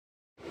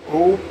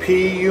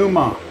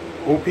Opiuma.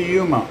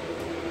 Opiuma.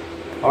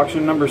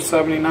 Auction number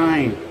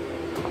 79.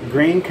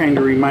 Grain kind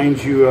of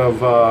reminds you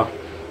of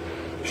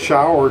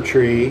shower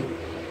tree.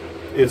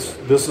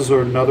 This is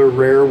another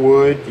rare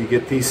wood. You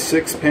get these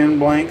 6-pin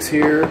blanks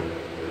here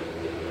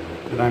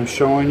that I'm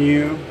showing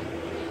you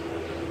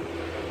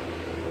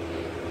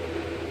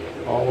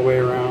all the way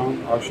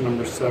around. Auction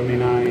number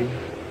 79.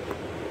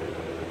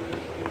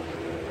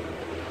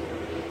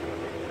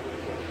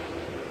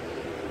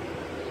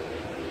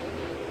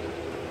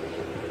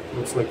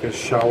 Looks like a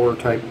shower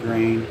type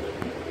grain.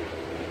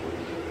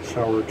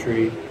 Shower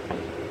tree.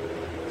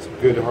 It's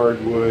a good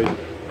hardwood.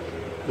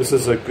 This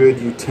is a good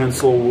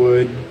utensil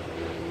wood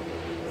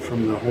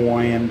from the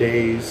Hawaiian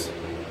days.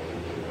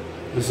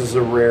 This is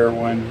a rare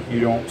one. You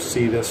don't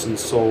see this in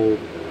sold.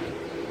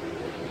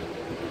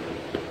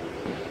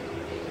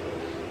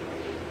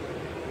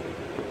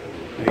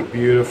 A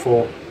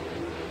beautiful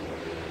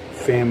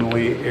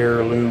family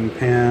heirloom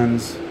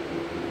pens.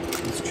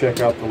 Let's check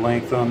out the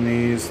length on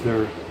these.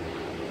 They're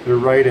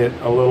right at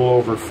a little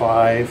over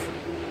 5.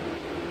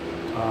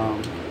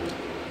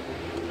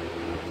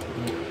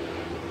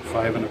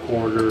 5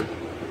 1/4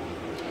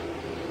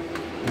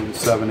 and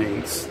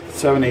 7/8.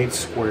 7/8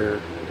 square.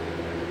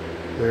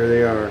 There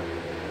they are.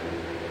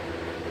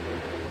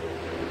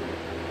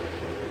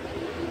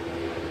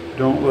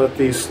 Don't let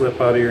these slip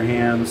out of your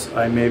hands.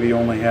 I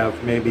only have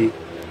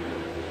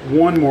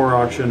one more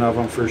auction of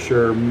them for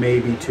sure,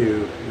 maybe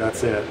 2.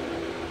 That's it.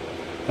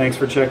 Thanks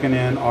for checking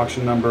in.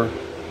 Auction number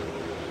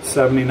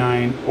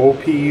 79,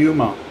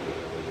 Opiuma.